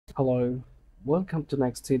Hello, welcome to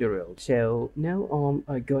next tutorial. So now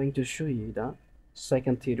I'm going to show you the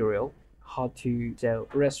second tutorial how to do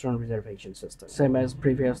restaurant reservation system. Same as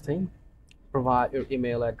previous thing, provide your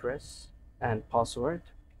email address and password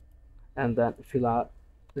and then fill out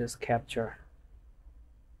this captcha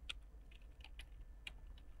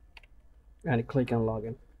and click on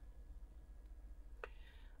login.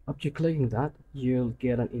 After clicking that, you'll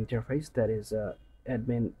get an interface that is a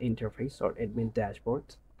admin interface or admin dashboard.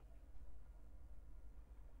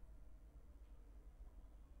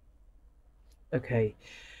 Okay,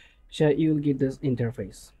 so you'll get this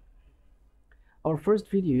interface. Our first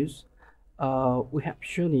videos we have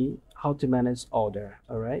shown you how to manage order.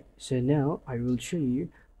 All right, so now I will show you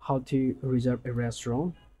how to reserve a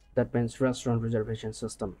restaurant. That means restaurant reservation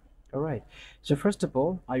system. All right, so first of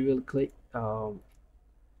all I will click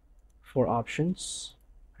for options,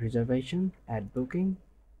 reservation, add booking,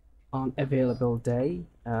 on available day,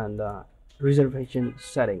 and reservation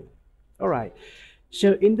setting. All right,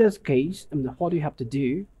 so in this case, what you have to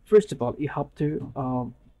do, first of all you have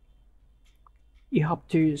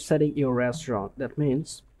to setting your restaurant. That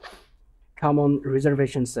means come on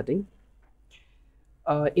reservation setting.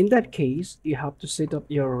 In that case, you have to set up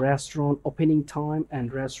your restaurant opening time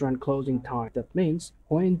and restaurant closing time. That means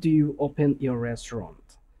when do you open your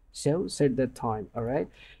restaurant, so set that time. All right,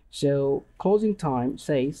 so closing time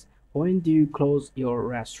says when do you close your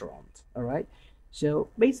restaurant. All right, so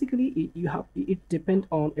basically it depends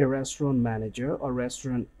on a restaurant manager or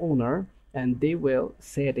restaurant owner, and they will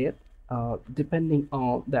set it depending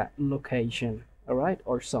on that location. All right,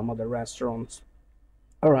 or some other restaurants.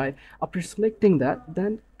 All right, after selecting that,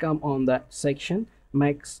 then come on that section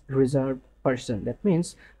max reserve person. That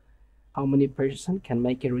means how many person can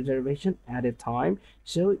make a reservation at a time.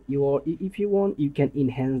 So if you want, you can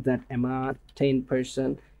enhance that amount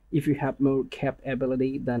 10%. If you have more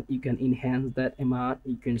capability, then you can enhance that amount.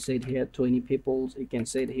 You can set here 20 peoples, you can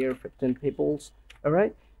set here 15 peoples. All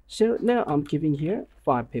right, so now I'm giving here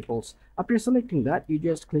 5 peoples. After selecting that, you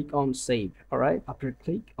just click on save. All right, after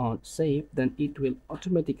click on save, then it will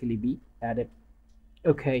automatically be added.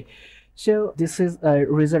 Okay, so this is a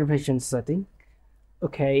reservation setting.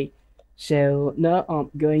 Okay, so now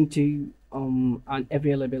I'm going to an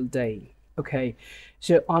available day. Okay,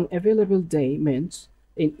 so on available day means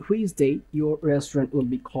in which day your restaurant will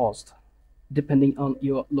be closed depending on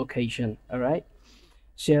your location. All right,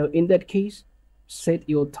 so in that case, set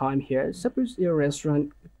your time here. Suppose your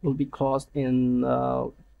restaurant will be closed in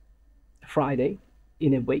Friday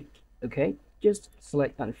in a week. Okay, just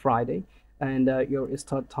select on Friday, and your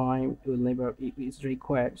start time will never is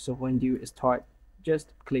required. So when do you start,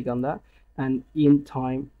 just click on that, and in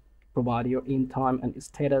time, provide your in time, and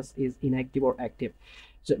status is inactive or active.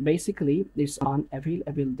 So basically this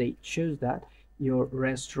unavailable date shows that your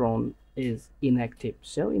restaurant is inactive.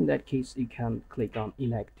 So in that case, you can click on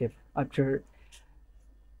inactive. After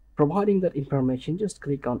providing that information, just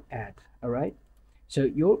click on add. All right, so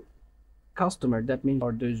your customer, that means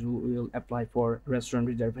or those who will apply for restaurant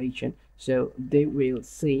reservation, so they will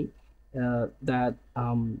see that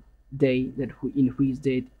day that in which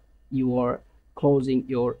date you are closing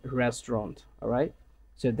your restaurant. All right,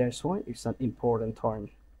 so that's why it's an important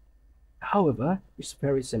term. However, it's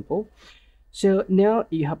very simple. So now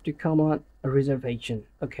you have to come on a reservation.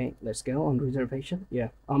 Okay, let's go on reservation. Yeah,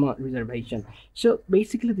 I'm on reservation. So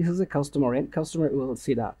basically this is a customer, and customer will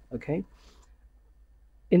see that. Okay,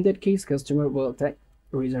 in that case, customer will take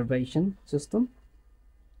reservation system,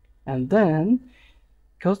 and then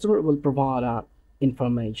customer will provide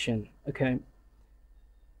information. Okay,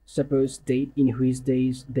 suppose date in which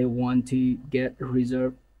days they want to get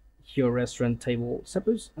reserved your restaurant table.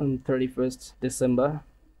 Suppose on 31st December.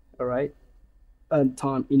 All right, and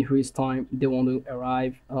time in which time they want to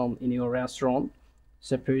arrive in your restaurant.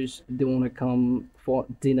 Suppose they want to come for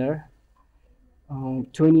dinner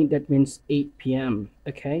 20, that means 8 p.m.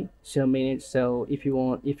 Okay, so minutes. So if you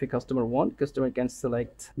want, if a customer can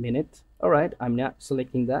select minute. All right, I'm not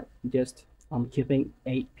selecting that, just I'm keeping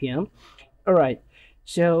 8 p.m. All right,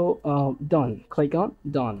 so done, click on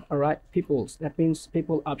done. All right, peoples, that means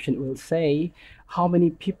people option will say how many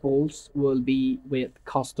peoples will be with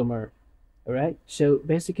customer. All right, so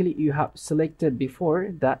basically you have selected before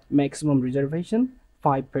that maximum reservation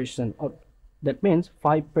 5%, or that means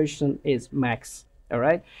 5% is max. All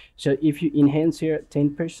right, so if you enhance here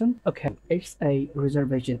 10%, okay, it's a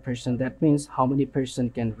reservation person. That means how many person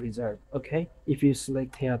can reserve. Okay, if you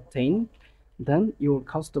select here 10, then your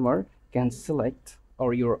customer can select,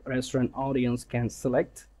 or your restaurant audience can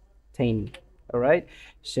select 10. All right,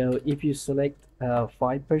 so if you select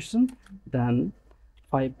 5%, then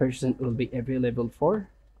 5% will be available for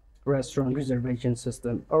restaurant reservation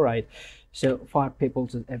system. All right, so 5 people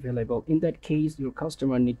is available. In that case, your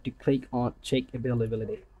customer need to click on check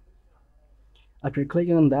availability. After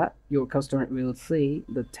clicking on that, your customer will see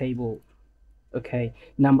the table. Okay,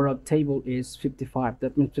 number of table is 55.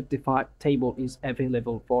 That means 55 table is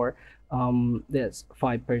available for this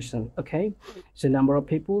 5 person. Okay, so number of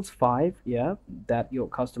people's 5. Yeah, that your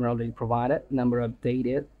customer already provided. Number of date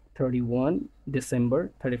is 31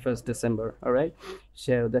 December, 31st December. All right,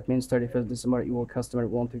 so that means 31st December your customer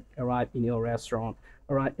want to arrive in your restaurant.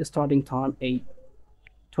 All right, starting time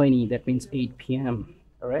 8:20, that means 8 p.m.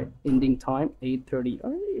 All right, ending time 8:30.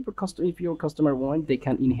 All right, if your customer want, they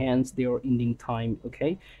can enhance their ending time.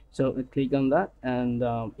 Okay, so click on that and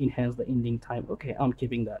enhance the ending time. Okay, I'm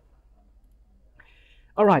keeping that.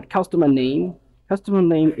 All right, customer name. Customer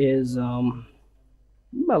name is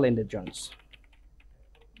Melinda Jones.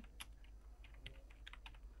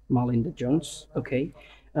 Melinda Jones. Okay,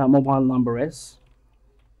 mobile number is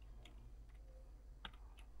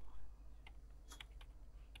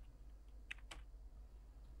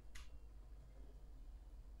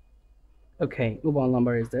okay, mobile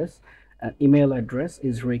number is this. Email address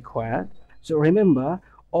is required. So remember,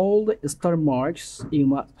 all the star marks you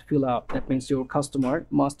must fill out. That means your customer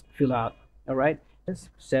must fill out. All right. Yes.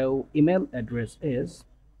 So email address is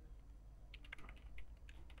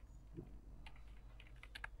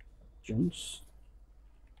Jones.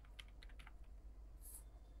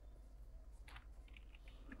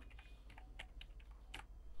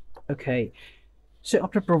 Okay. So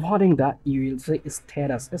after providing that, you will say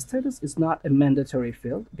status. Status is not a mandatory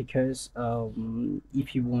field because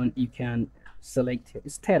if you want, you can select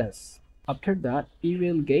status. After that, you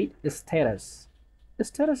will get status.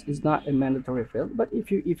 Status is not a mandatory field, but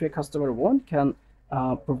if a customer want, can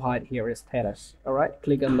provide here a status. All right,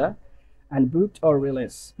 click on that and booked or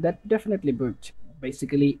release. That definitely booked.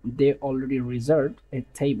 Basically, they already reserved a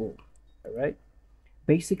table. All right.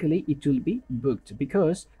 Basically it will be booked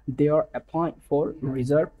because they are applying for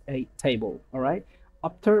reserve a table. All right,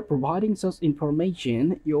 after providing such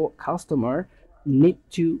information, your customer need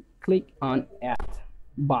to click on add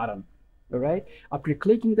button. All right, after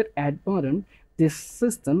clicking that add button, this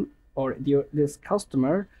system or this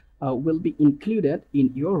customer will be included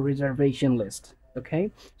in your reservation list.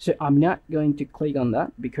 Okay, so I'm not going to click on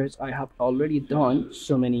that because I have already done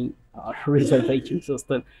so many reservation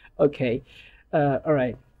system. Okay, all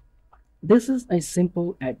right, this is a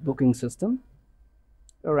simple ad booking system.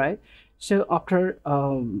 All right, so after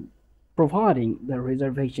providing the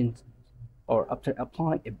reservations or after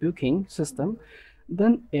applying a booking system,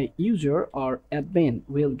 then a user or admin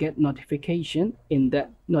will get notification in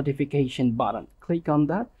that notification button. Click on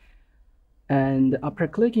that, and after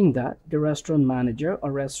clicking that, the restaurant manager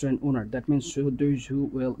or restaurant owner, that means those who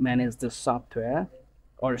will manage the software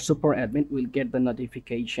or super admin, will get the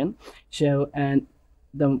notification. So and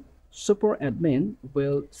the super admin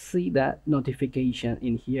will see that notification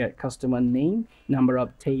in here: customer name, number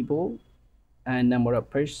of table, and number of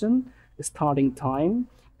person, starting time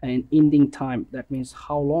and ending time. That means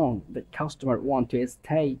how long the customer want to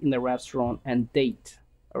stay in the restaurant, and date.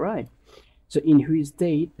 All right, so in whose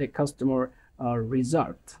date the customer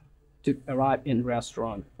reserved to arrive in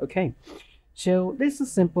restaurant. Okay, so this is a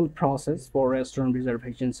simple process for restaurant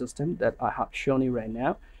reservation system that I have shown you right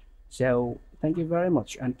now. So thank you very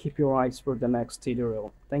much and keep your eyes for the next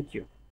tutorial. Thank you.